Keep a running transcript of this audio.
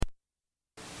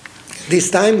This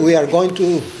time we are going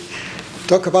to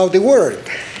talk about the Word.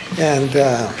 And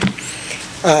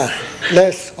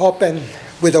let's open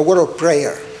with a word of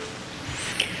prayer.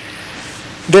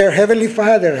 Dear Heavenly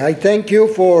Father, I thank you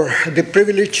for the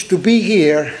privilege to be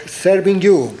here serving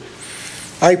you.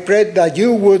 I pray that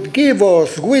you would give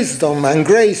us wisdom and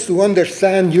grace to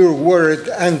understand your word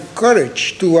and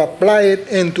courage to apply it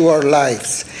into our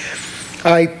lives.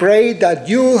 I pray that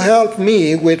you help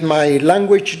me with my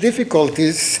language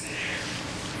difficulties.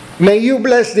 May you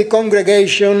bless the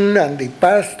congregation and the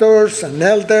pastors and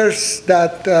elders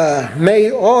that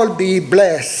may all be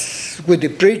blessed with the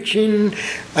preaching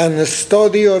and the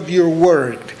study of your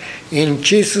word. In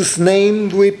Jesus' name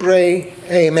we pray,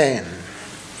 amen.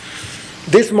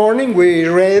 This morning we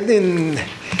read in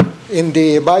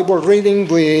the Bible reading,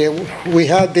 we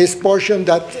had this portion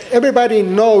that everybody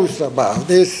knows about,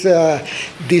 this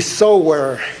the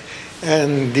sower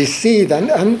and the seed.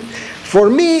 And for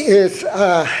me, it's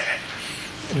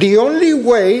the only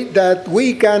way that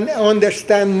we can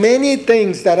understand many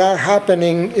things that are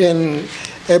happening in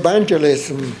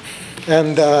evangelism.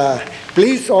 And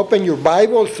please open your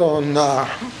Bibles on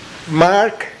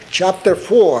Mark chapter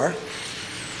 4.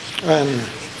 And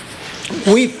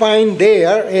we find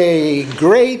there a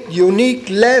great, unique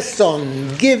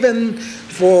lesson given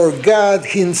for God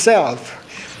Himself.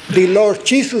 The Lord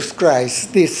Jesus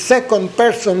Christ, the second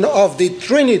person of the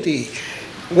Trinity,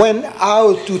 went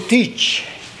out to teach.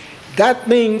 That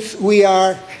means we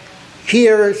are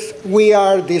hearers, we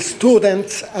are the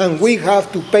students, and we have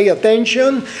to pay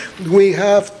attention. We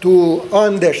have to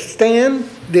understand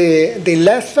the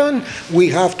lesson. We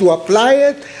have to apply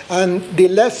it, and the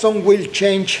lesson will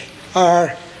change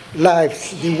our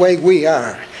lives the way we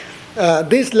are.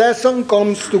 This lesson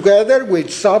comes together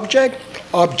with subject,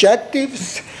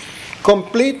 objectives,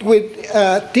 complete with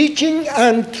teaching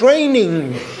and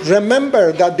training.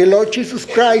 Remember that the Lord Jesus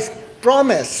Christ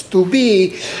promised to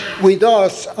be with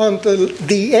us until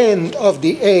the end of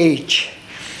the age.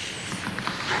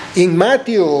 In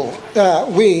Matthew,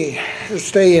 we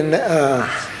stay in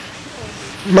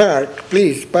Mark,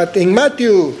 please, but in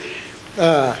Matthew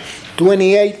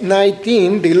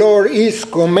 28:19, the Lord is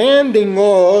commanding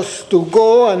us to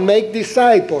go and make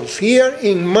disciples. Here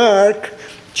in Mark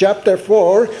chapter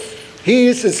 4, He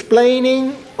is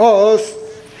explaining us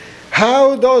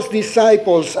how those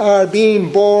disciples are being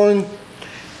born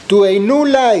to a new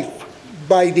life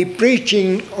by the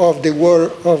preaching of the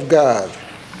Word of God.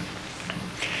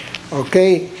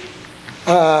 Okay?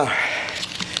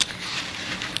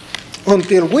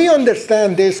 Until we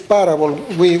understand this parable,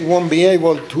 we won't be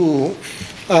able to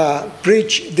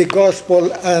preach the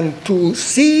gospel and to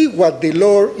see what the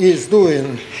Lord is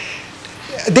doing.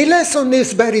 The lesson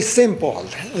is very simple.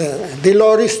 The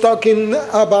Lord is talking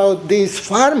about this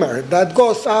farmer that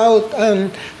goes out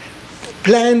and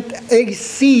plant a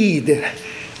seed.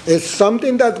 It's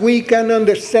something that we can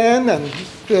understand, and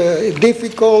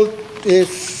difficult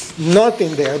is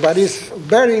nothing there, but it's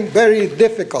very, very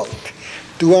difficult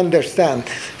to understand.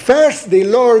 First, the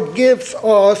Lord gives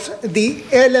us the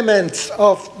elements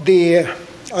of the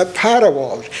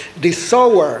parable, the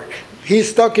sower.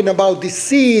 He's talking about the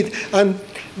seed and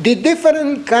the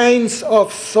different kinds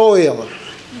of soil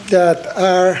that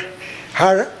are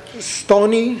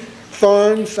stony,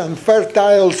 thorns, and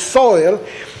fertile soil,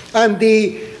 and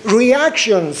the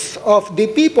reactions of the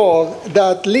people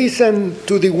that listen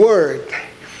to the word.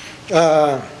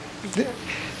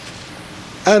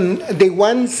 And the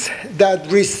ones that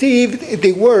received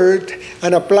the word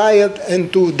and apply it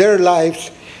into their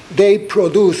lives, they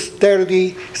produce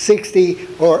 30, 60,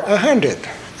 or 100.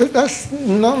 That's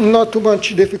not too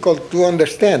much difficult to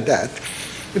understand that.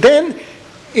 Then,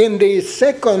 in the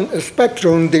second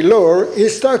spectrum, the Lord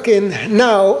is talking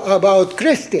now about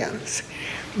Christians.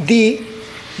 The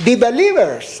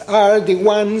believers are the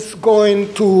ones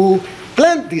going to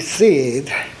plant the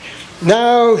seed.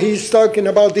 Now he's talking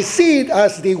about the seed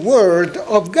as the Word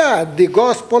of God, the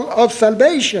gospel of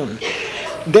salvation.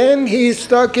 Then he's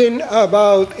talking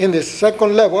about, in the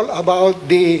second level, about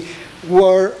the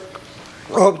Word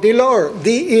of the Lord,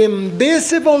 the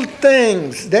invisible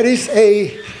things. There is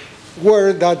a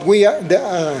word that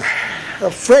a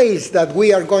phrase that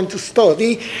we are going to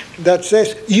study that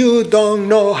says, "You don't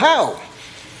know how,"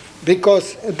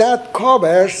 because that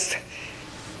covers,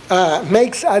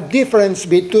 makes a difference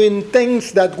between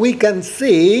things that we can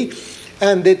see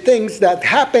and the things that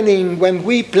happening when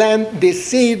we plant the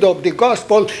seed of the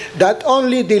gospel that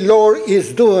only the Lord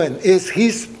is doing. Is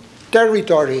His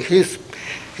territory,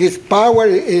 His power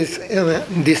is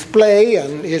in display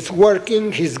and is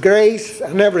working, His grace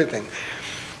and everything.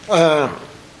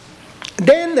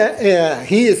 Then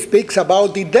he speaks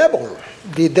about the devil.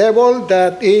 The devil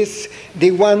that is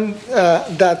the one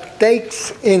that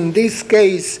takes, in this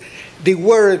case, the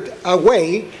word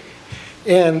away.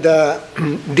 And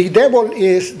the devil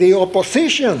is the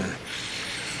opposition.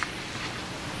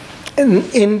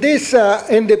 In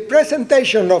the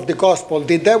presentation of the gospel,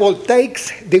 the devil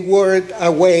takes the word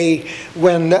away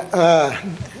when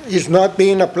it's not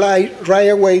being applied right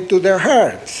away to their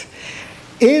hearts.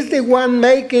 Is the one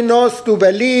making us to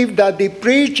believe that the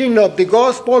preaching of the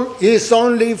gospel is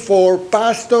only for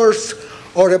pastors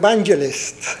or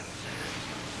evangelists.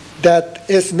 That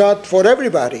is not for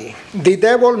everybody. The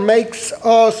devil makes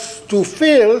us to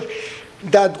feel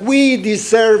that we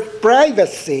deserve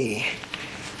privacy,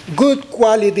 good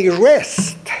quality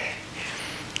rest,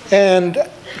 and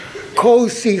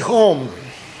cozy home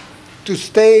to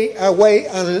stay away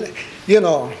and,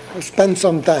 spend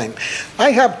some time.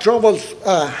 I have troubles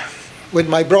with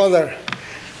my brother,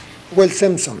 Will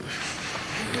Simpson.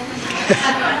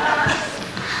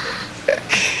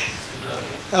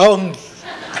 On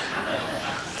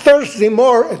Thursday,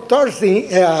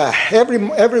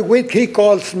 every week he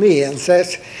calls me and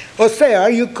says, "Jose,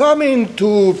 are you coming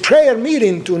to prayer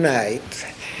meeting tonight?"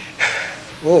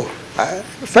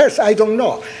 First, I don't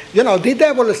know. The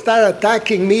devil started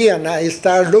attacking me, and I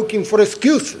started looking for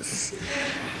excuses.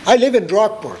 I live in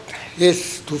Rockport.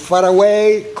 It's too far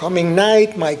away, coming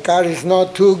night, my car is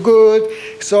not too good.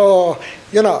 So,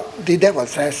 the devil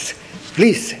says,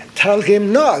 "Please tell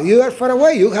him, no, you are far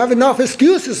away. You have enough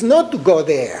excuses not to go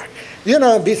there."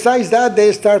 Besides that,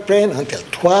 they start praying until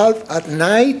 12 at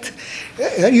night.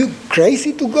 Are you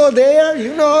crazy to go there?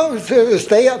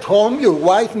 Stay at home. Your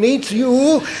wife needs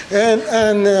you.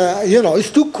 And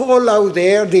it's too cold out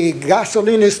there. The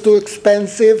gasoline is too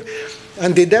expensive.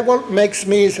 And the devil makes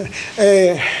me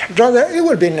say, "Brother, it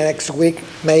will be next week,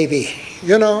 maybe.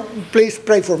 Please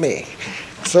pray for me."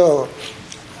 So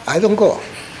I don't go.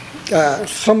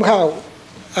 Somehow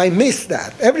I miss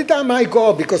that. Every time I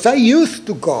go, because I used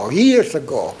to go years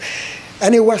ago,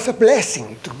 and it was a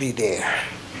blessing to be there.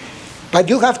 But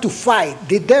you have to fight.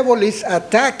 The devil is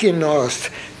attacking us.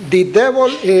 The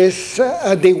devil is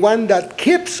the one that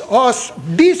keeps us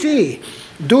busy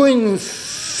doing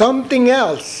something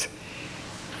else.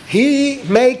 He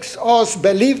makes us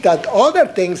believe that other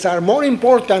things are more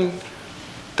important,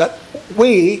 that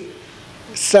we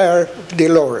serve the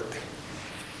Lord.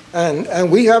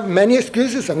 And we have many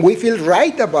excuses, and we feel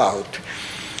right about.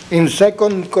 In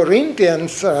 2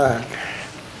 Corinthians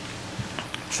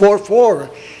 4:4,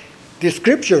 the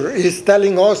scripture is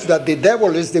telling us that the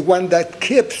devil is the one that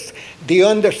keeps the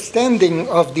understanding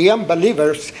of the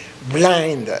unbelievers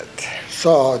blinded.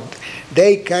 So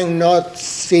they cannot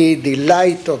see the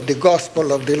light of the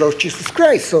gospel of the Lord Jesus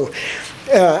Christ. So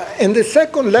in the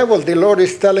second level, the Lord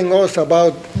is telling us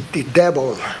about the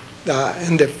devil.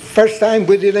 In the first time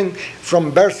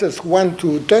from verses 1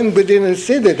 to 10, we didn't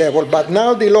see the devil. But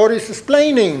now the Lord is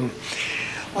explaining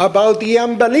about the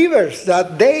unbelievers,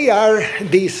 that they are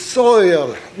the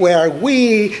soil where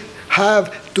we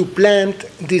have to plant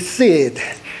the seed.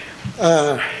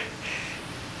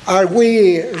 Are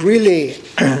we really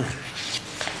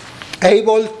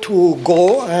able to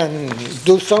go and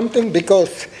do something?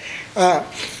 Because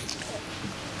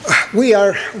we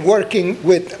are working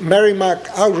with Merrimack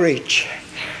Outreach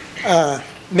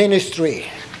Ministry,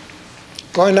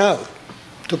 going out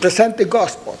to present the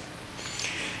gospel.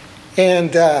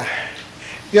 And,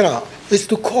 it's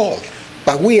too cold,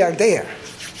 but we are there.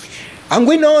 And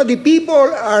we know the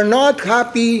people are not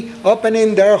happy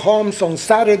opening their homes on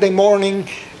Saturday morning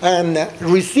and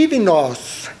receiving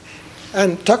us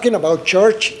and talking about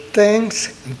church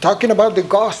things and talking about the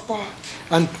gospel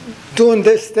and doing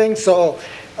this thing. So,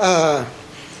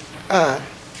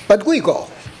 but we go.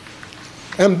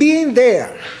 And being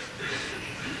there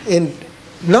in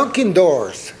knocking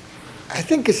doors, I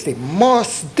think it's the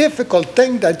most difficult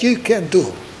thing that you can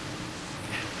do.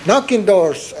 Knocking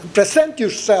doors, present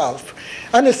yourself,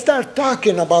 and start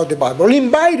talking about the Bible,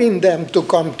 inviting them to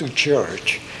come to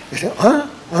church. You say, huh?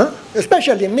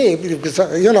 Especially me, because,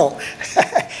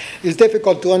 it's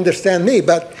difficult to understand me,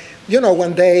 but,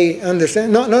 when they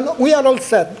understand, no, we are all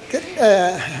set.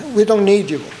 We don't need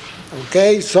you.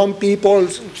 Okay? Some people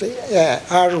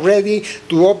are ready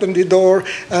to open the door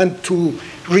and to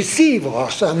receive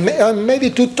us and maybe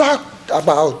to talk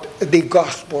about the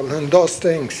gospel and those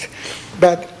things.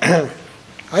 But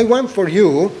I want for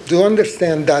you to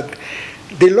understand that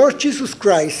the Lord Jesus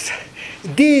Christ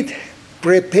did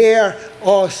prepare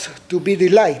us to be the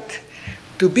light.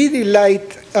 To be the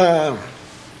light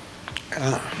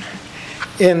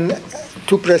and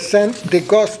to present the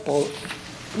gospel,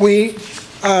 we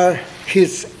are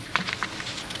his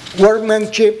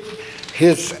workmanship,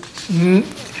 his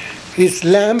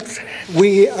lamps.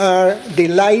 We are the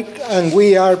light, and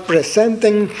we are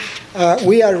presenting.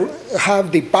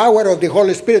 Have the power of the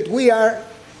Holy Spirit. We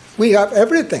have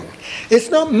everything. It's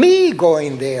not me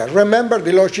going there. Remember,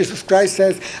 the Lord Jesus Christ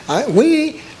says, I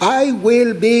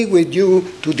will be with you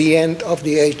to the end of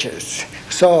the ages.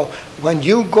 So when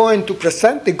you go in to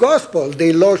present the gospel,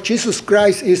 the Lord Jesus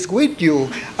Christ is with you.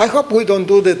 I hope we don't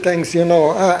do the things,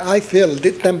 I feel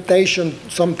the temptation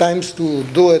sometimes to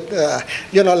do it,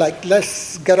 like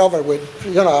let's get over with,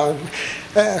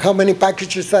 how many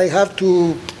packages I have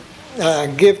to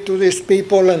give to these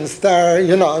people and start,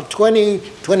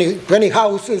 20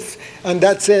 houses, and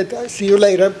that's it. See you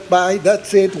later. Bye.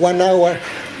 That's it. 1 hour.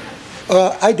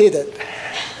 I did it.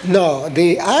 No,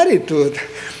 the attitude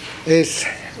is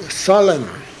solemn,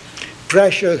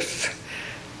 precious.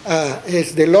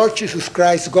 Is the Lord Jesus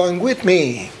Christ going with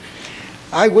me?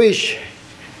 I wish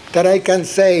that I can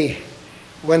say,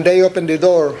 when they open the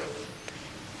door,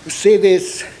 see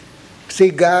this, see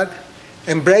God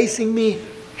embracing me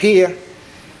here.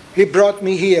 He brought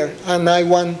me here, and I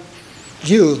want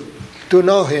you to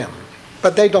know Him.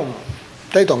 But they don't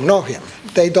know Him.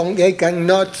 They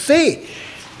cannot see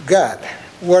God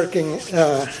working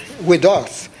with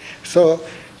us. So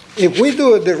if we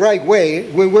do it the right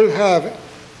way, we will have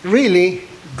really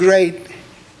great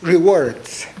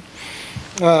rewards.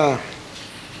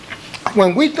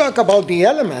 When we talk about the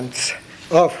elements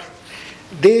of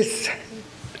this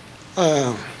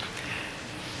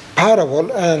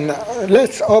parable, and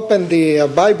let's open the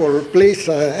Bible, please,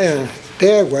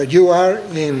 there where you are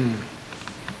in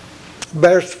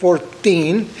verse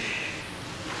 14.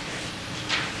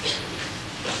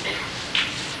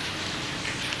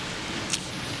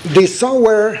 The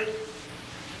sower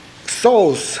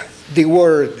sows the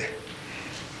word.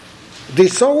 The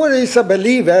sower is a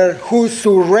believer who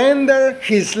surrenders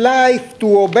his life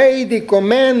to obey the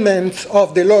commandments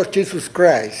of the Lord Jesus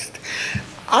Christ.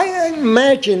 I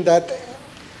imagine that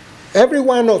every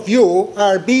one of you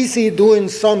are busy doing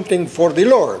something for the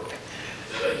Lord.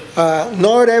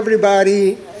 Not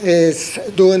everybody is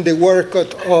doing the work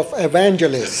of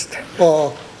evangelist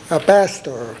or a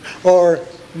pastor, or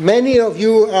many of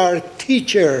you are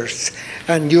teachers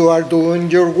and you are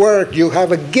doing your work. You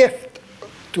have a gift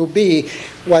to be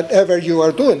whatever you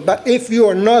are doing. But if you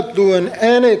are not doing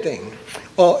anything,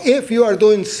 or if you are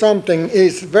doing something,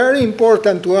 it's very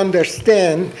important to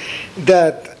understand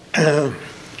that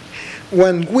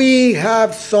when we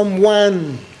have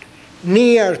someone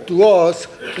near to us,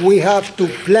 we have to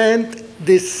plant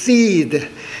the seed.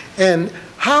 And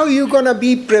how are you going to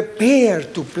be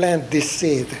prepared to plant this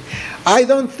seed? I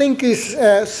don't think it's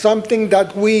something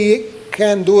that we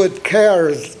can do it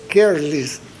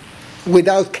careless,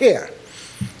 without care.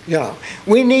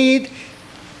 We need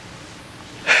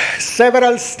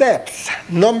several steps.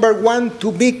 Number one,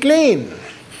 to be clean,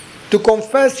 to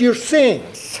confess your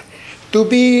sins, to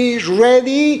be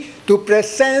ready to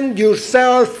present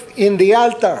yourself in the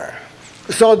altar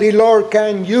so the Lord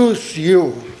can use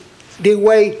you the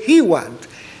way He wants,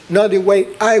 not the way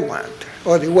I want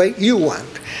or the way you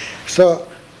want. So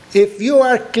if you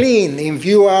are clean, if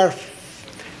you are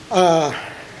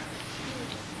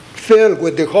filled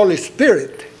with the Holy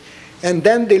Spirit, and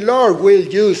then the Lord will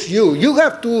use you. You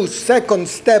have to, second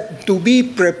step, to be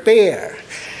prepared,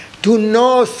 to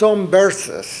know some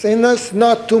verses. And it's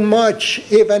not too much,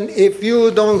 even if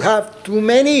you don't have too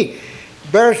many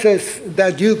verses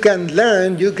that you can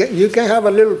learn. You can have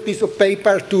a little piece of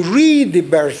paper to read the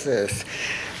verses.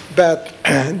 But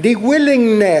the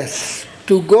willingness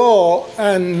to go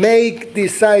and make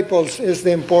disciples is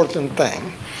the important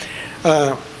thing.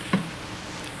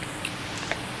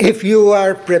 If you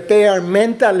are prepared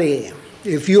mentally,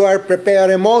 if you are prepared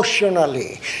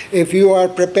emotionally, if you are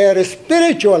prepared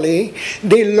spiritually,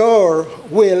 the Lord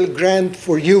will grant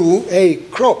for you a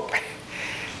crop.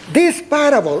 This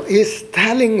parable is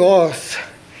telling us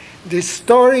the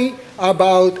story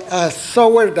about a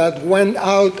sower that went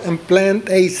out and planted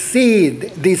a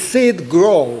seed. The seed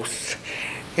grows,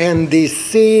 and the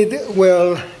seed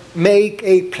will make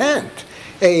a plant,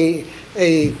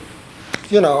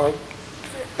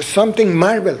 something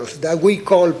marvelous that we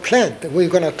call plant. We're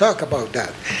going to talk about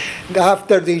that.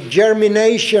 After the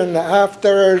germination,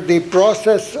 after the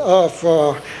process of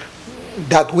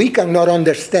that we cannot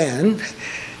understand,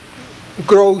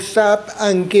 grows up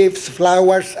and gives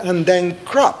flowers and then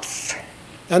crops,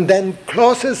 and then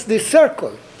closes the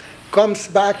circle, comes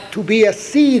back to be a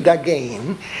seed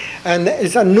again, and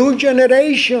it's a new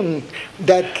generation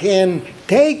that can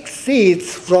take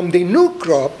seeds from the new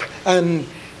crop and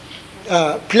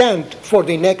plant for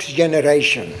the next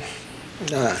generation.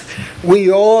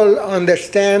 We all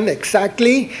understand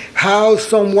exactly how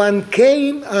someone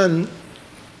came and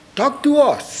talked to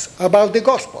us about the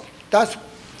gospel. That's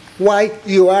why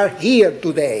you are here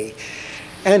today.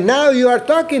 And now you are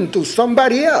talking to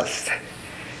somebody else.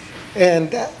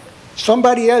 And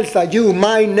somebody else that you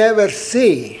might never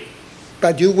see,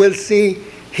 but you will see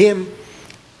him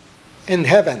in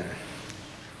heaven.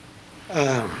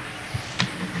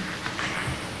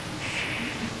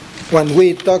 When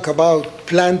we talk about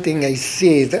planting a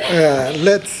seed,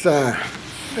 let's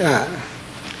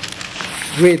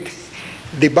read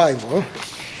the Bible.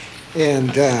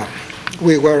 And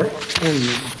we were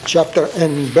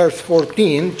in verse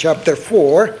 14, chapter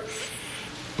 4.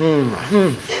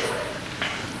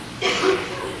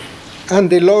 And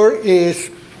the Lord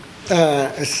is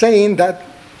saying that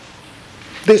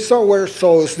the sower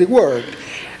sows the word.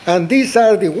 And these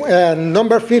are the,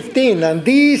 number 15, and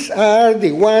these are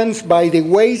the ones by the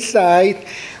wayside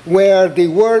where the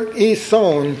word is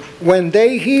sown. When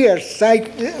they hear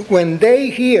Satan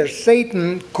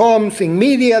comes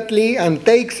immediately and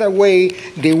takes away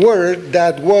the word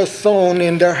that was sown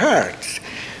in their hearts.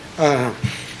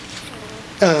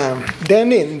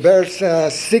 Then in verse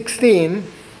 16,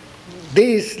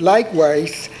 these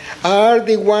likewise are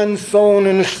the ones sown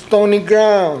in stony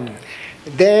ground.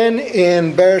 Then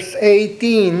in verse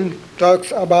 18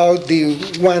 talks about the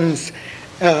ones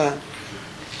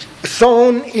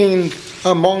sown in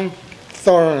among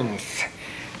thorns.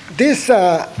 These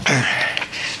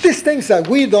things that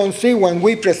we don't see when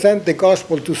we present the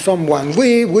gospel to someone.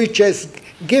 We just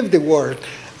give the word.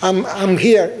 I'm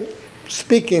here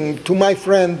speaking to my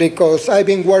friend because I've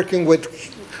been working with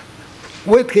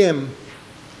him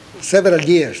several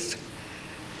years,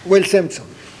 Will Simpson.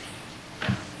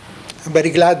 I'm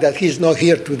very glad that he's not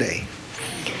here today.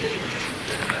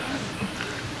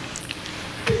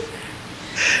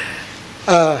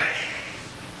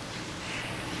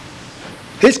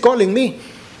 He's calling me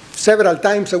several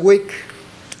times a week.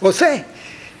 Jose,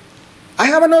 I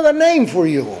have another name for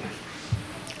you.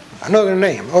 Another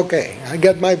name. Okay, I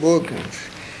got my book.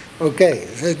 Okay,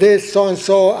 this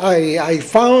so-and-so, I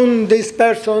found this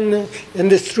person in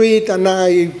the street and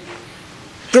I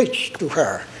preached to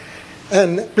her.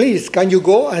 And please, can you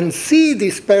go and see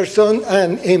this person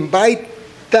and invite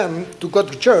them to go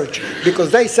to church?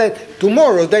 Because they said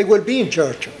tomorrow they will be in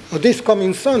church, or this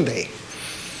coming Sunday.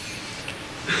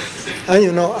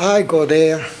 And I go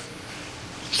there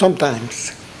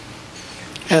sometimes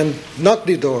and knock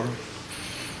the door.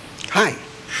 Hi,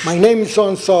 my name is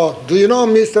so-and-so. Do you know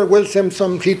Mr. Will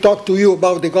Simpson? He talked to you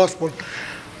about the gospel.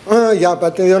 Yeah,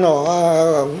 but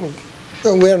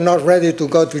we're not ready to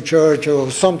go to church or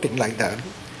something like that.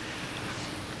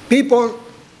 People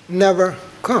never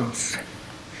comes.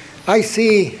 I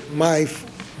see my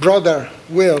brother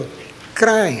Will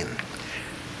crying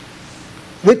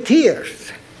with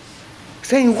tears,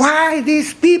 saying, why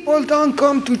these people don't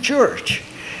come to church?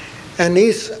 And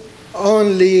it's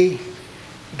only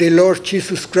the Lord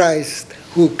Jesus Christ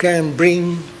who can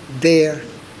bring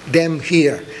them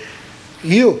here.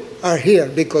 You are here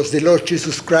because the Lord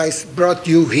Jesus Christ brought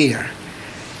you here.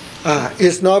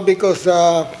 It's not because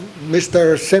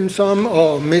Mr. Simpson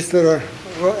or Mr.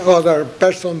 other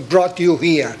person brought you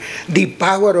here. The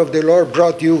power of the Lord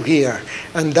brought you here.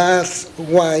 And that's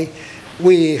why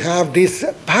we have this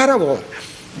parable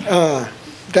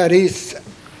that is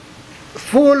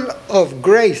full of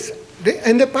grace.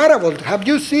 In the parable, have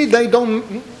you seen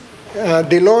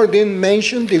the Lord didn't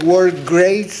mention the word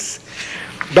grace,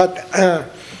 but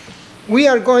we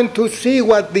are going to see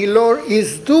what the Lord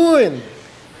is doing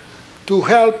to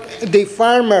help the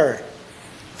farmer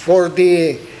for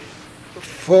this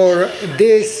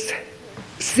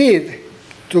seed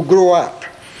to grow up.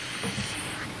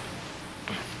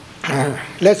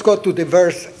 Let's go to the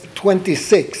verse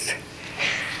 26.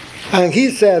 And he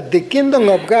said, the kingdom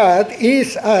of God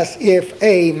is as if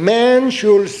a man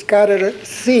should scatter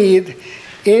seed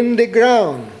in the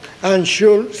ground, and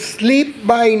should sleep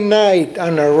by night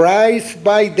and arise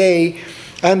by day,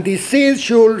 and the seed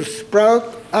should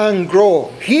sprout and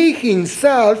grow. He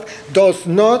himself does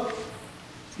not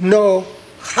know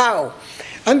how.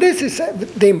 And this is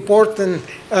the important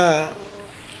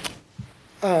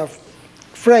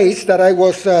phrase that I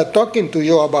was talking to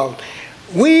you about.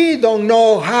 We don't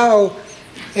know how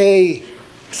a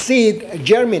seed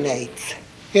germinates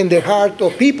in the heart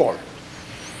of people.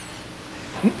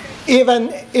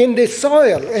 Even in the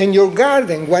soil, in your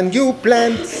garden, when you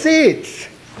plant seeds,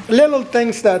 little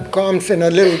things that comes in a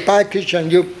little package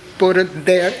and you put it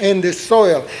there in the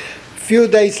soil. few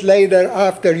days later,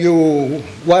 after you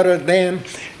water them,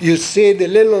 you see the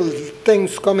little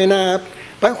things coming up.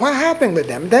 But what happened with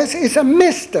them? That is a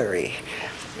mystery.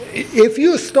 If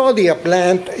you study a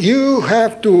plant, you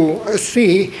have to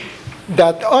see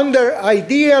that under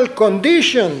ideal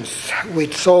conditions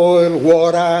with soil,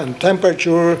 water, and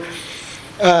temperature,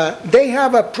 they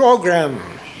have a program,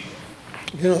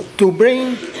 to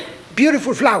bring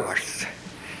beautiful flowers.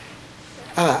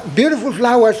 Beautiful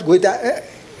flowers with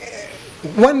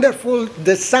wonderful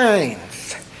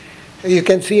designs. You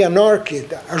can see an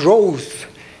orchid, a rose.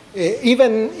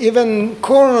 Even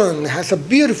corn has a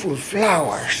beautiful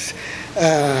flowers,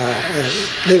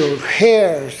 little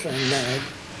hairs,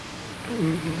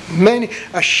 and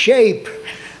a shape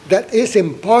that is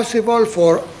impossible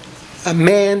for a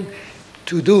man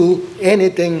to do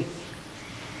anything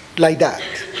like that.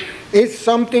 It's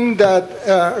something that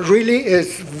really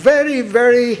is very,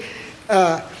 very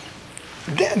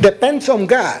depends on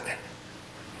God.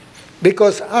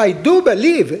 Because I do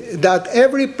believe that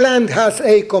every plant has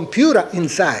a computer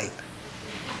inside.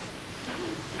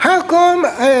 How come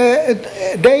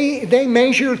they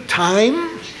measure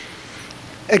time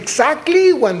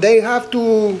exactly when they have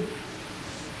to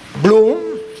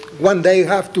bloom, when they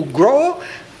have to grow,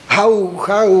 how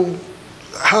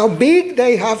big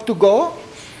they have to go,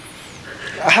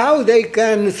 how they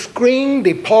can screen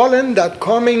the pollen that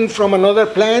coming from another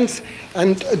plants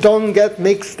and don't get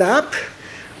mixed up?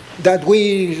 That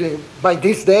we, by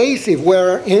these days, if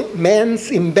we're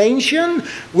man's invention,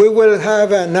 we will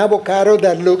have an avocado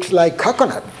that looks like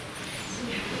coconut.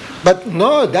 But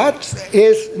no, that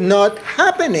is not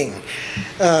happening.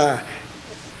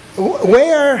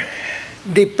 Where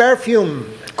the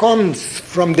perfume comes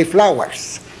from the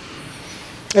flowers.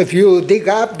 If you dig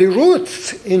up the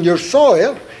roots in your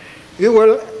soil, you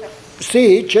will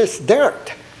see just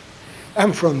dirt.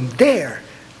 And from there,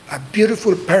 a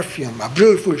beautiful perfume, a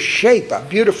beautiful shape, a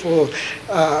beautiful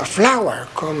flower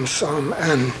comes on,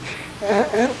 and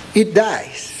it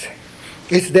dies.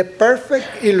 It's the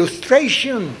perfect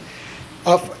illustration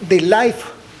of the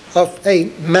life of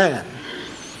a man,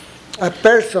 a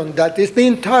person that is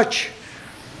being touched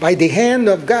by the hand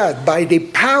of God, by the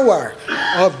power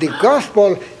of the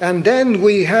gospel, and then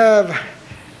we have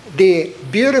the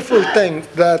beautiful thing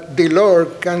that the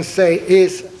Lord can say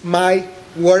is my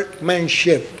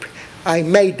workmanship. I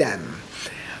made them.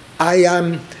 I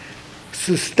am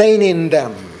sustaining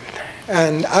them,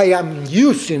 and I am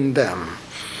using them.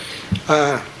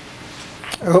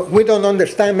 We don't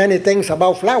understand many things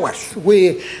about flowers.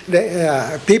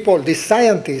 The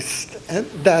scientists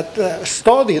that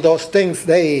study those things,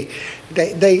 they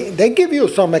give you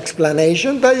some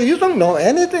explanation, but you don't know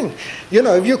anything.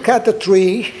 If you cut a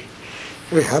tree,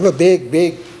 we have a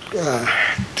big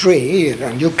tree,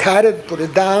 and you cut it, put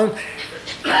it down.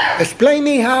 Explain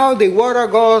me how the water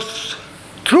goes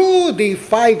through the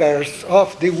fibers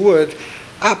of the wood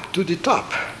up to the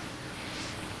top.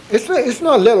 It's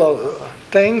not little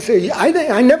things.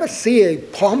 I never see a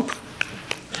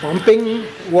pumping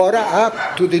water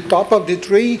up to the top of the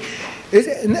tree.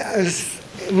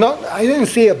 I didn't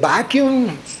see a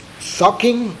vacuum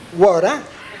sucking water.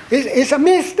 It's a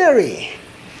mystery.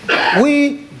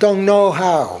 We don't know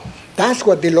how. That's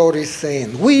what the Lord is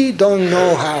saying. We don't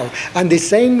know how. And the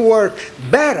same work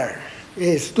better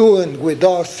is doing with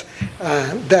us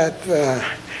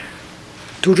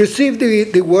to receive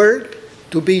the word,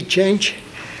 to be changed.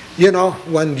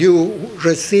 When you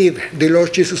receive the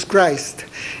Lord Jesus Christ,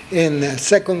 in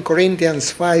 2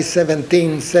 Corinthians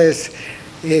 5:17 says,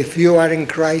 if you are in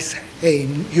Christ,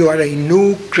 you are a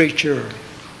new creature.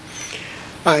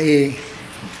 I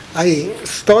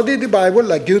studied the Bible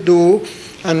like you do,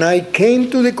 and I came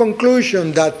to the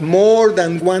conclusion that more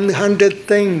than 100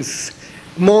 things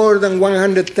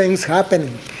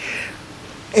happening.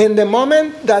 In the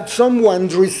moment that someone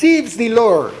receives the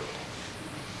Lord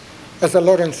as a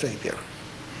Lord and Savior,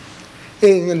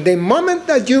 in the moment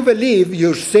that you believe,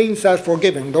 your sins are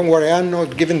forgiven. Don't worry, I'm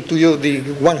not giving to you the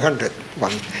 100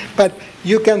 one. But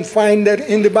you can find that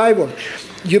in the Bible.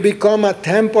 You become a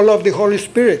temple of the Holy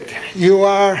Spirit. You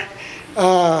are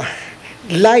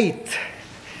light.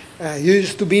 You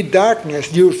used to be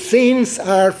darkness. Your sins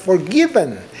are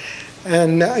forgiven.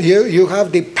 And you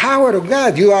have the power of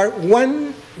God. You are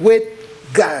one with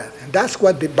God. That's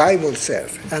what the Bible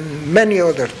says. And many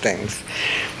other things.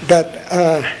 That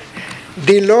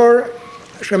the Lord,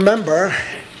 remember,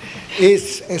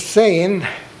 is saying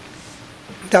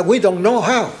that we don't know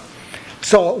how.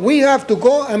 So we have to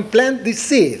go and plant the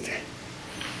seed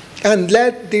and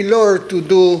let the Lord to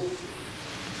do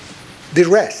the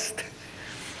rest.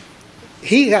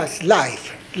 He has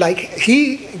life. like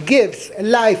he gives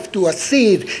life to a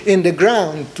seed in the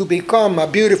ground to become a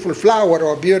beautiful flower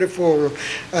or a beautiful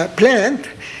plant,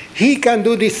 he can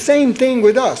do the same thing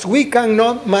with us. We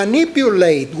cannot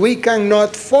manipulate, we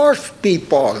cannot force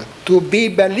people to be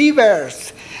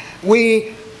believers.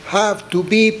 We have to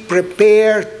be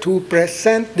prepared to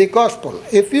present the gospel.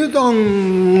 If you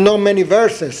don't know many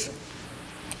verses,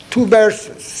 2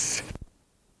 verses.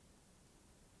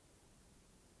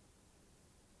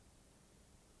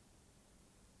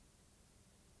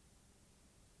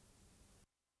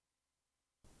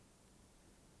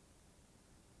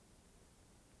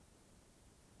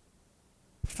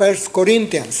 First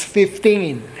Corinthians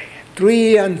 15,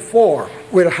 3 and 4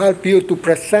 will help you to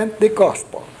present the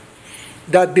gospel.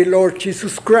 That the Lord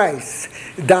Jesus Christ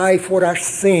died for our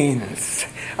sins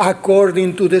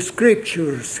according to the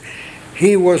Scriptures.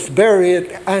 He was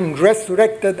buried and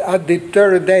resurrected at the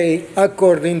 3rd day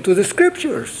according to the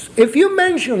Scriptures. If you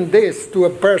mention this to a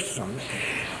person,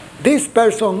 this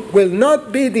person will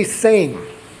not be the same,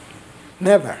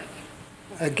 never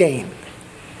again.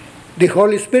 The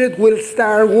Holy Spirit will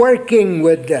start working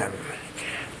with them,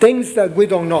 things that we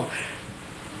don't know.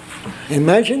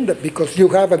 Imagine that because you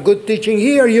have a good teaching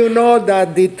here, you know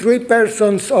that the 3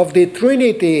 persons of the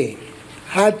Trinity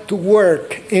had to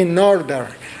work in order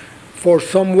for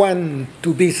someone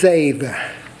to be saved.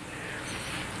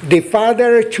 The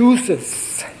Father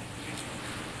chooses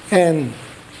and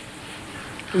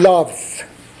loves.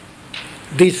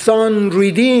 The Son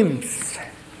redeems.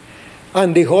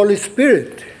 And the Holy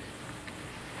Spirit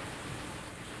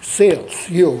seals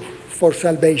you for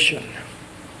salvation.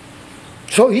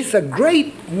 So it's a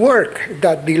great work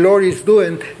that the Lord is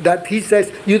doing, that he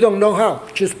says, you don't know how,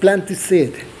 just plant the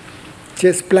seed.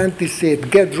 Just plant the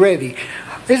seed, get ready.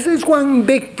 This is one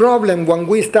big problem when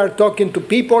we start talking to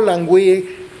people and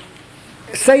we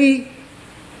say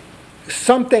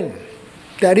something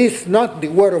that is not the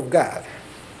Word of God.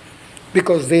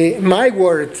 Because my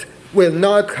words will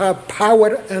not have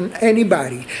power on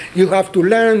anybody. You have to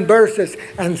learn verses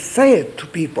and say it to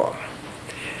people.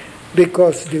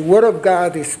 Because the Word of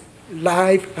God is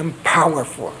live and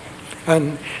powerful.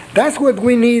 And that's what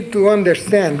we need to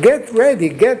understand. Get ready,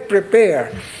 get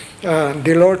prepared.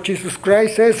 The Lord Jesus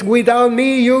Christ says, without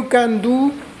me you can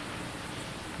do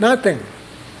nothing.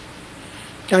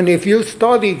 And if you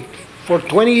study for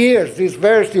 20 years this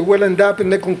verse, you will end up in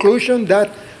the conclusion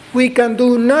that we can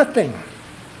do nothing.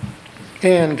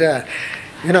 And,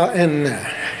 in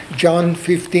John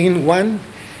 15:1,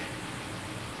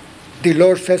 the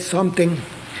Lord says something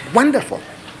wonderful.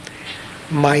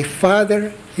 My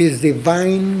Father is the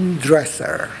vine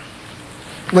dresser.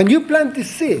 When you plant the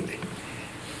seed,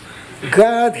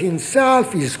 God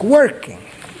himself is working.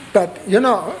 But,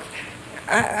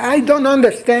 I don't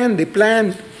understand the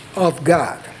plan of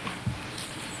God.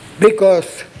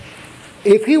 Because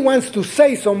if he wants to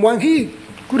say someone, he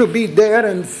could be there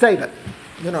and say that.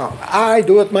 I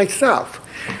do it myself.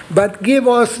 But give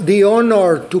us the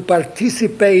honor to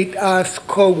participate as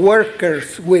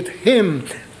co-workers with him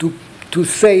to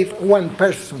save one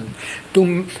person,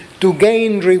 to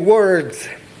gain rewards.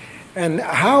 And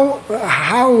how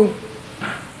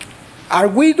are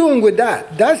we doing with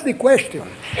that? That's the question.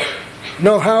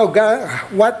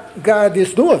 What God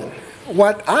is doing,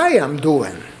 what I am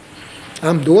doing.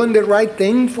 I'm doing the right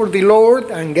thing for the Lord.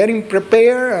 I'm getting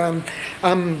prepared.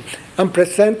 I'm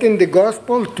presenting the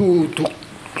gospel to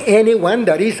anyone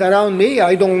that is around me.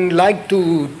 I don't like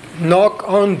to knock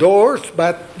on doors,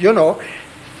 but,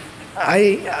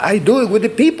 I do it with the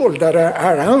people that are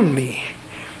around me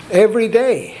every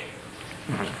day.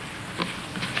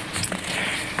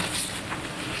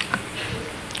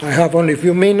 I have only a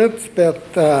few minutes, but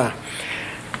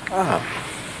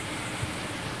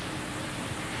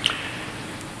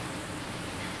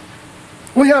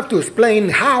we have to explain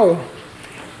how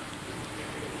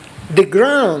the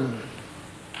ground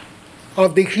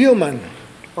of the human,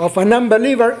 of an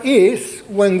unbeliever, is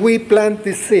when we plant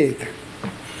the seed.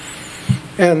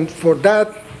 And for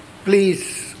that,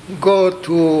 please go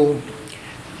to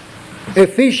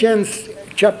Ephesians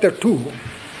chapter 2.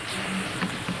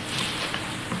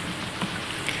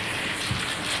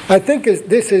 I think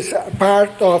this is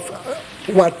part of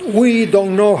what we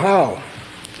don't know how,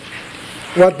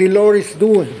 what the Lord is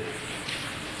doing.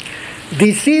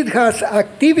 The seed has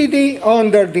activity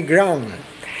under the ground.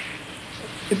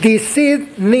 The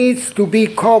seed needs to be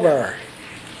covered,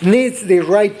 needs the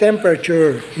right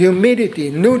temperature, humidity,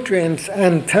 nutrients,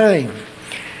 and time.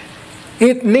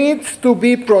 It needs to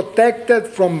be protected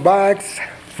from bugs,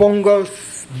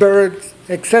 fungus, birds,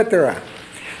 etc.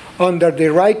 under the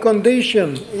right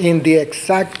condition, in the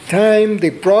exact time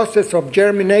the process of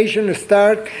germination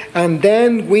starts, and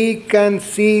then we can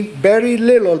see very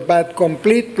little but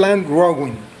complete plant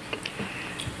growing.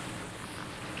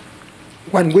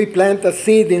 When we plant a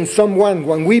seed in someone,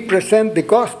 when we present the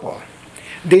gospel,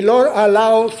 the Lord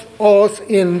allows us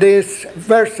in these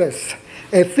verses,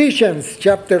 Ephesians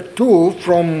chapter 2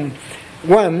 from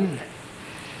 1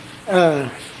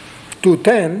 to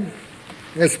 10,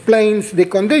 explains the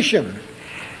condition.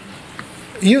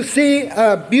 You see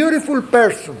a beautiful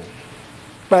person,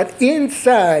 but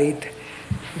inside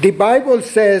the Bible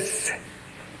says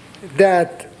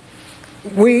that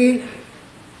we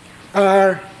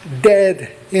are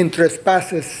dead in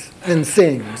trespasses and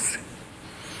sins.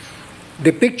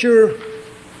 The picture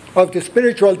of the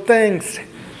spiritual things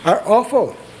are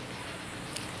awful.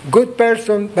 Good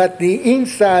person, but the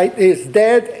inside is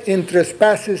dead in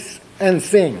trespasses and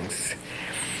sins.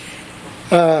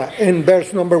 In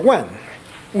verse number 1,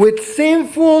 with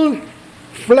sinful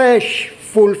flesh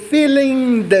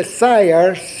fulfilling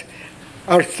desires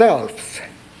ourselves.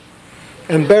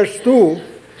 And verse 2,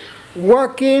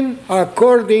 walking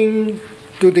according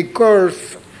to the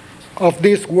course of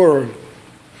this world,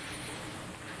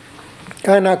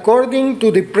 and according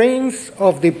to the prince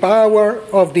of the power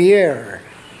of the air,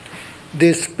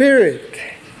 the spirit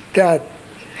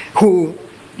who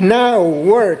now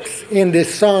works in the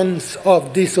sons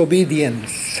of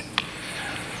disobedience.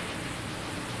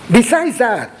 Besides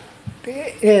that,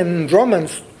 in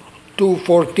Romans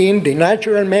 2:14, the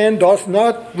natural man does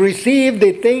not receive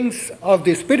the things of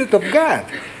the Spirit of God.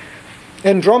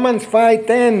 In Romans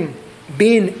 5:10,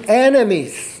 being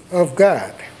enemies of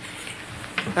God.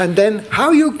 And then how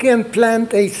you can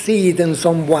plant a seed in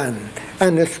someone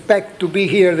and expect to be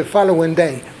here the following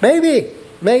day?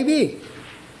 Maybe.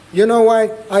 You know why?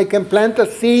 I can plant a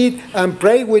seed and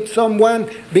pray with someone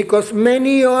because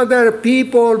many other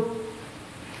people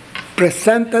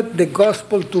presented the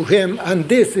gospel to him, and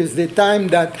this is the time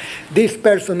that this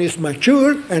person is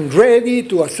mature and ready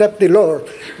to accept the Lord.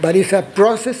 But it's a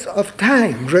process of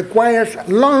time, requires a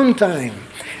long time.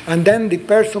 And then the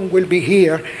person will be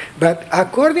here. But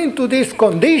according to these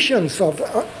conditions of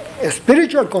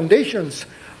spiritual conditions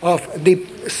of the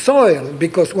soil,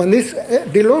 because when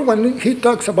the Lord, when He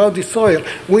talks about the soil,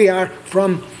 we are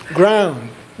from ground,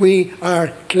 we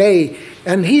are clay,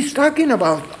 and He's talking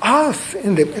about us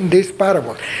in this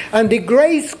parable. And the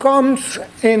grace comes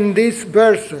in these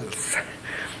verses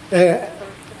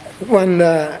when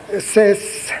it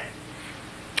says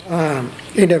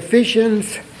in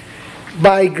Ephesians,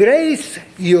 by grace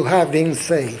you have been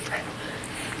saved.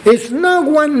 It's not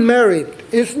one merit,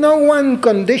 it's not one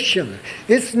condition,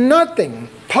 it's nothing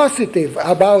positive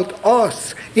about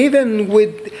us, even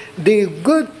with the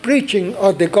good preaching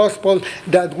of the gospel,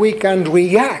 that we can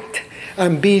react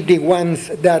and be the ones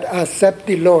that accept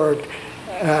the Lord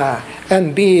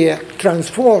and be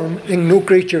transformed in new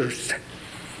creatures.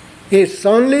 It's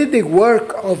only the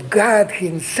work of God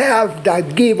Himself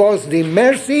that gives us the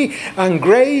mercy and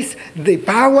grace, the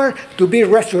power to be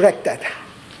resurrected.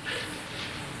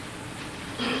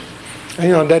 You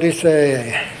know, there is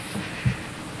a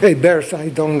verse, I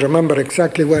don't remember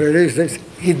exactly what it is.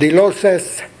 The Lord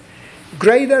says,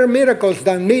 greater miracles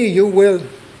than me you will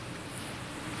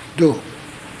do.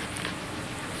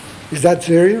 Is that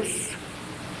serious?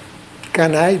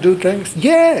 Can I do things?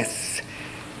 Yes.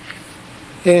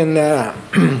 And I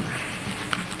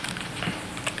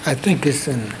think it's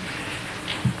in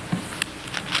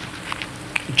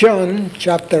John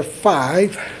chapter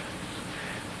 5,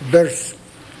 verse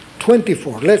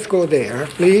 24. Let's go there,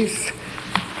 please.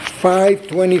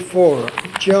 5:24.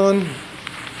 John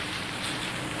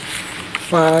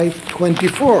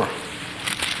 5:24.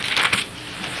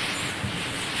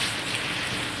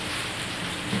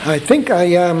 I think I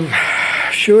am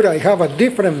sure I have a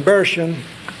different version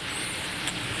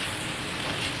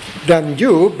than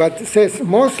you, but it says,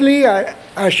 mostly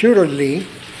assuredly,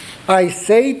 I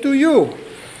say to you,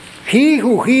 he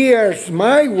who hears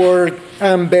my word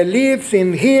and believes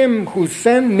in him who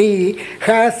sent me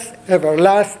has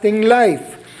everlasting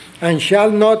life, and shall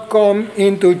not come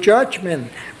into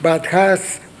judgment, but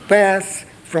has passed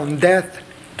from death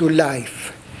to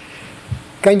life.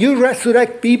 Can you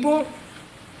resurrect people?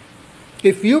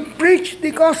 If you preach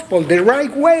the gospel the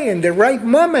right way, in the right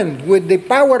moment, with the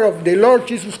power of the Lord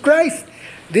Jesus Christ,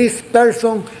 this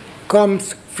person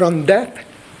comes from death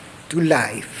to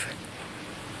life.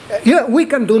 Yeah, we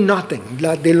can do nothing,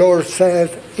 like the Lord said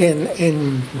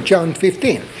in John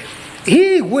 15.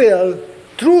 He will,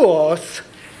 through us,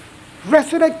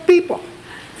 resurrect people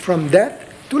from death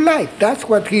to life. That's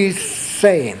what He's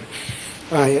saying.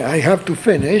 I have to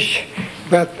finish,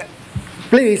 but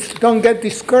please don't get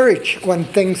discouraged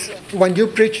when you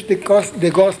preach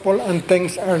the gospel and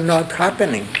things are not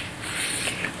happening.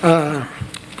 The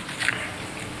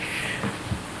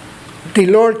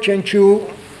Lord changed you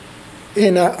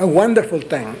in a wonderful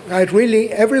thing.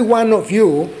 Every one of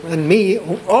you and me,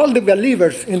 all the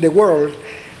believers in the world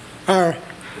are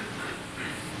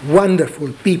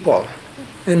wonderful people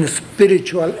and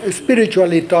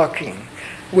spiritually talking,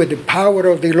 with the power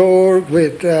of the Lord, we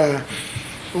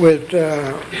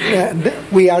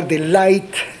are the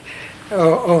light,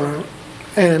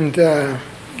 and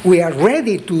we are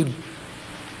ready to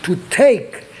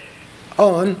take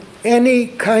on any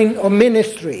kind of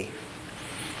ministry.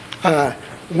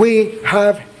 We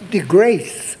have the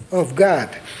grace of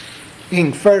God.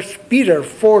 In 1 Peter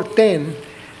 4:10,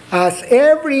 as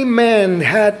every man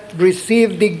had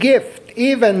received the gift,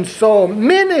 even so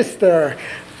minister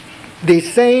the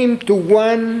same to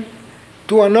one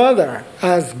to another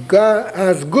as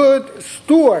good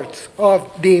stewards of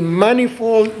the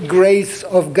manifold grace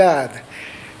of God.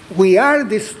 We are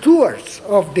the stewards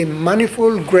of the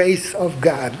manifold grace of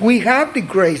God. We have the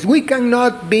grace. We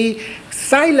cannot be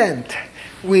silent.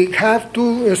 We have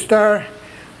to start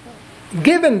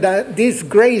giving this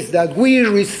grace that we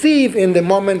receive in the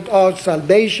moment of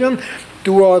salvation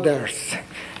to others.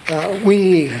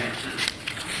 We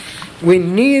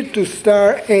need to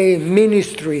start a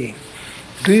ministry.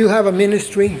 Do you have a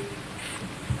ministry?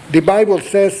 The Bible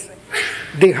says,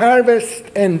 the harvest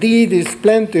indeed is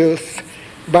plenteous,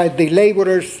 but the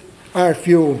laborers are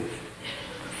few.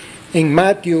 In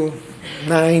Matthew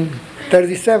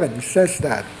 9:37 says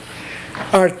that.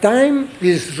 Our time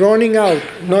is running out,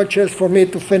 not just for me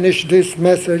to finish this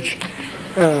message,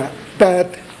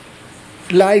 but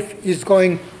life is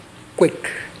going quick.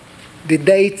 The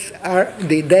days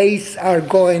are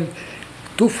going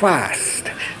too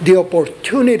fast. The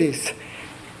opportunities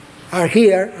are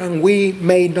here, and we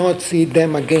may not see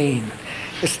them again.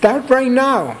 Start right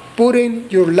now, putting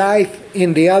your life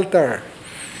in the altar.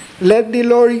 Let the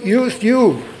Lord use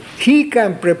you. He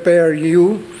can prepare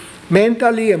you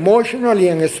mentally, emotionally,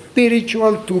 and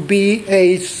spiritually to be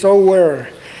a sower.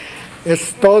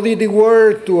 Study the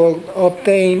Word to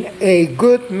obtain a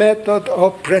good method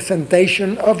of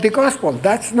presentation of the gospel.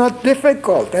 That's not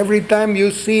difficult. Every time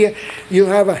you see, you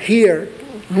have a here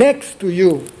next to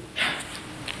you.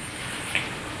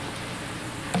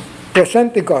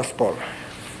 Present the gospel.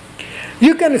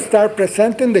 You can start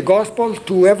presenting the gospel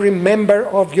to every member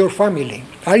of your family.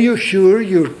 Are you sure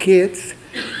your kids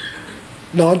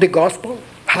know the gospel?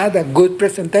 Had a good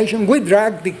presentation? We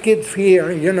drag the kids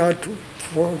here,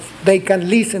 they can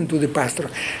listen to the pastor.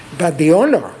 But the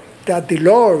honor that the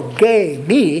Lord gave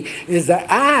me is that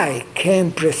I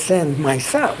can present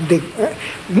myself,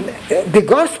 the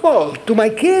gospel to my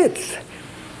kids.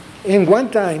 In one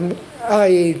time,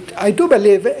 I do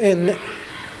believe in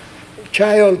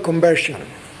child conversion.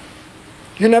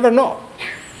 You never know.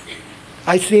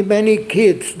 I see many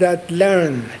kids that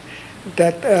learn,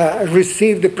 that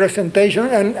receive the presentation,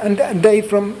 and they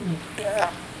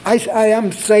I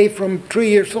am saved from 3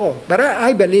 years old. But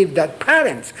I believe that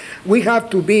parents, we have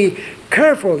to be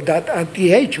careful that at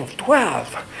the age of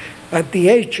 12, at the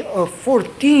age of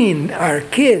 14, our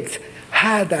kids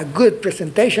had a good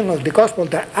presentation of the gospel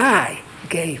that I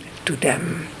gave to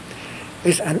them.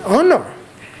 It's an honor.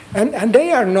 And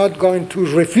they are not going to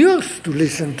refuse to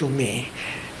listen to me.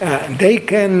 They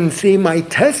can see my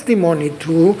testimony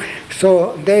too,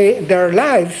 so their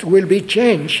lives will be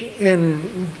changed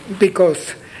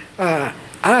because I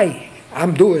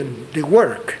am doing the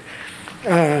work.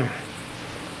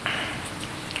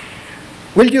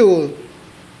 Will you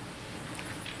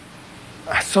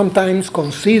sometimes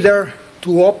consider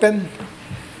to open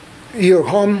your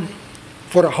home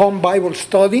for a home Bible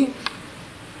study?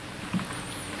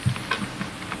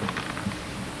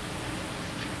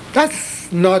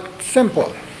 That's not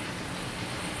simple.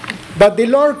 But the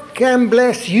Lord can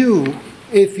bless you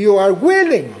if you are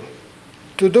willing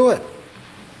to do it.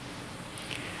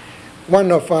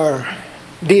 One of our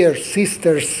dear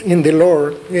sisters in the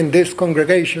Lord in this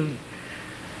congregation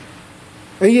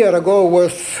a year ago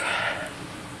was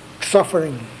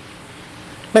suffering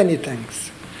many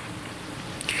things.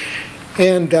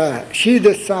 And she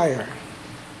desired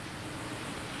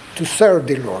to serve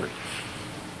the Lord.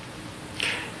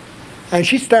 And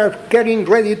she started getting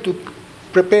ready to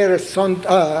prepare a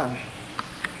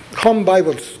home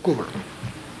Bible school.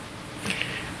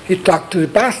 He talked to the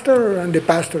pastor, and the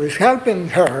pastor is helping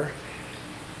her.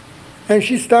 And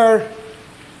she started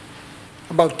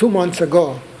about 2 months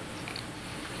ago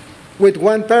with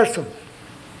one person.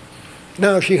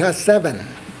 Now she has 7.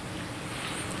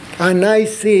 and I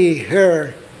see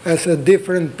her as a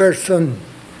different person.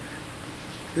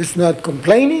 It's not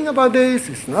complaining about this,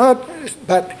 it's not,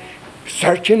 but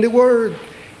searching the Word,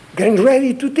 getting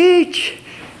ready to teach,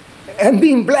 and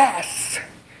being blessed.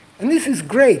 And this is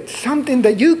great, something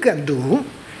that you can do.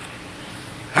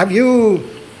 Have you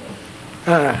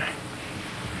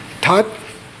thought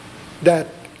that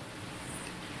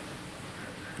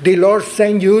the Lord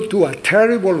sent you to a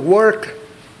terrible work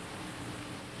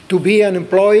to be an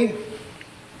employee?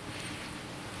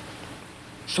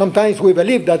 Sometimes we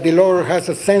believe that the Lord has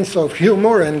a sense of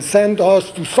humor and sent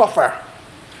us to suffer.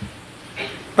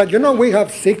 But we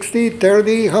have 60,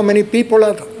 30, how many people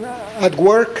at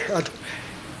work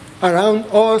around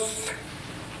us?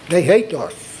 They hate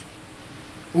us.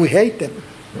 We hate them.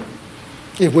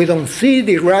 If we don't see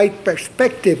the right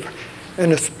perspective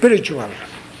in a spiritual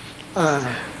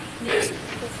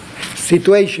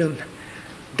situation,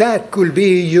 that could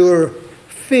be your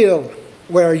field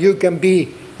where you can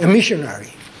be a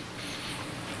missionary.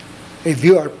 If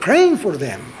you are praying for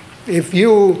them, if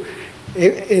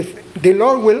the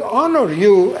Lord will honor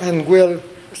you and will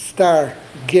start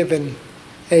giving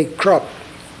a crop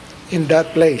in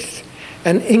that place.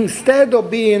 And instead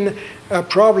of being a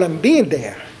problem being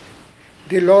there,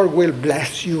 the Lord will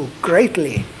bless you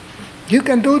greatly. You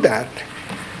can do that.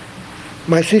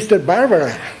 My sister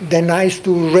Barbara denies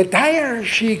to retire.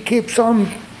 She keeps on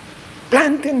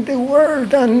planting the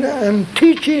Word and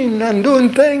teaching and doing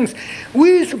things.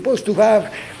 We're supposed to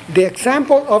have the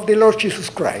example of the Lord Jesus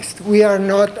Christ. We are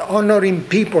not honoring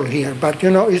people here, but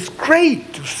it's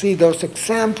great to see those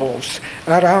examples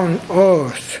around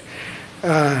us.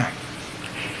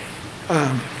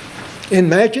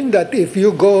 Imagine that if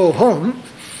you go home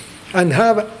and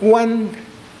have 1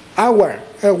 hour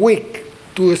a week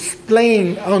to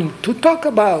explain to talk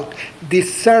about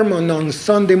this sermon on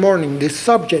Sunday morning, this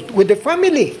subject, with the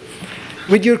family,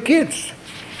 with your kids.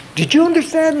 Did you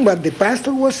understand what the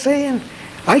pastor was saying?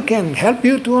 I can help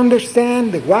you to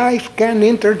understand. The wife can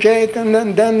interject and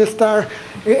then start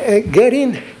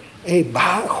getting a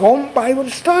home Bible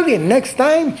study. Next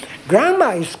time,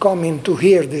 grandma is coming to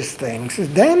hear these things.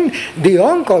 Then the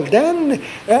uncle, then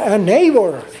a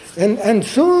neighbor. And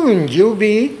soon you'll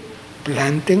be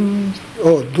planting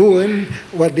or doing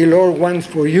what the Lord wants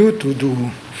for you to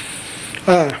do.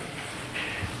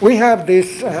 We have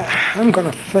this, I'm going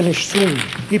to finish soon.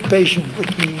 Be patient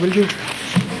with me, will you?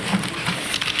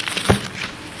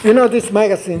 This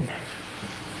magazine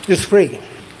is free.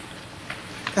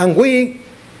 And we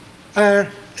are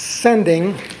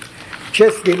sending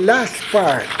just the last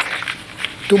part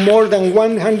to more than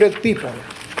 100 people,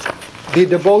 the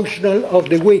devotional of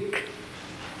the week.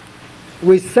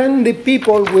 We send the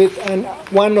people with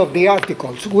one of the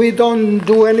articles. We don't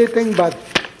do anything but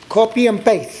copy and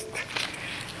paste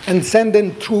and send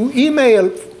them through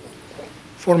email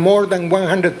for more than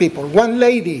 100 people. One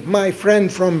lady, my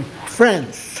friend from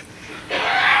France,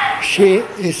 she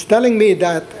is telling me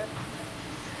that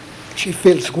she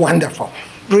feels wonderful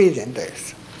reading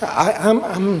this.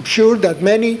 I'm sure that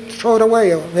many throw it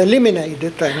away or eliminate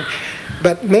the thing,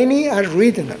 but many are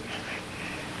reading it.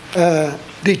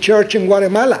 The church in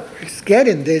Guatemala is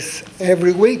getting this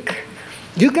every week.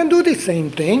 You can do the same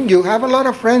thing. You have a lot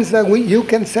of friends that you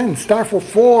can send. Start for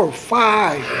 4,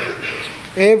 5.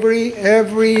 Every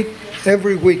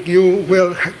week you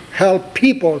will help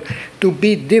people to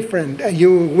be different.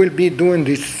 You will be doing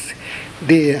this.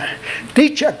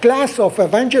 Teach a class of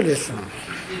evangelism.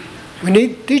 We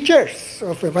need teachers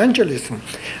of evangelism.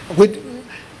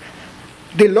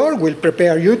 The Lord will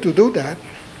prepare you to do that.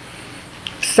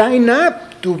 Sign up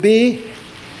to be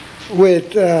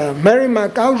with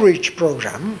Merrimack Outreach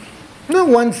Program, not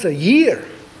once a year.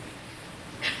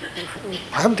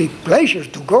 I have the pleasure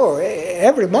to go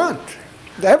every month,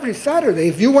 every Saturday.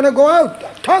 If you want to go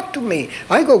out, talk to me.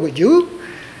 I go with you.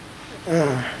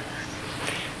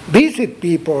 Visit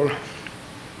people.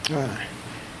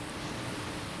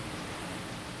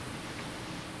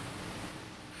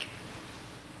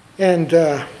 And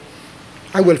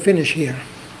I will finish here.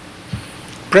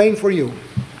 Praying for you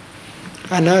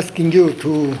and asking you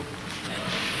to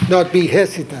not be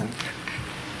hesitant.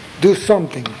 Do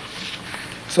something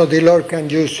so the Lord can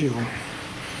use you.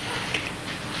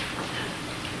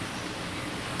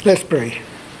 Let's pray.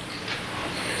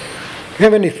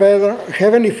 Heavenly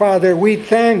Father, we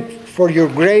thank for your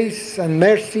grace and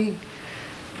mercy,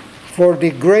 for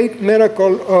the great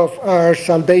miracle of our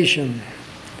salvation,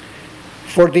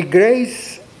 for the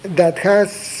grace that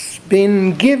has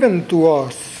been given to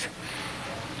us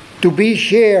to be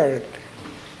shared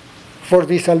for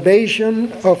the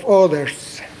salvation of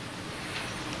others.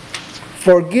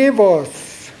 Forgive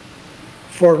us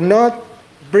for not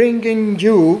bringing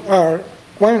you our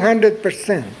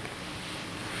 100%.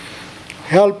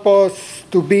 Help us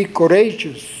to be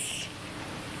courageous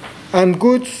and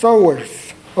good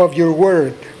sowers of your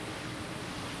word,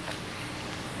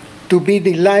 to be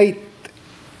the light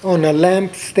on a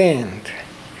lampstand.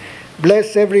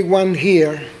 Bless everyone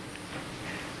here,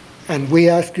 and we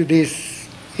ask you this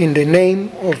in the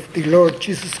name of the Lord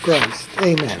Jesus Christ.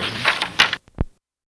 Amen.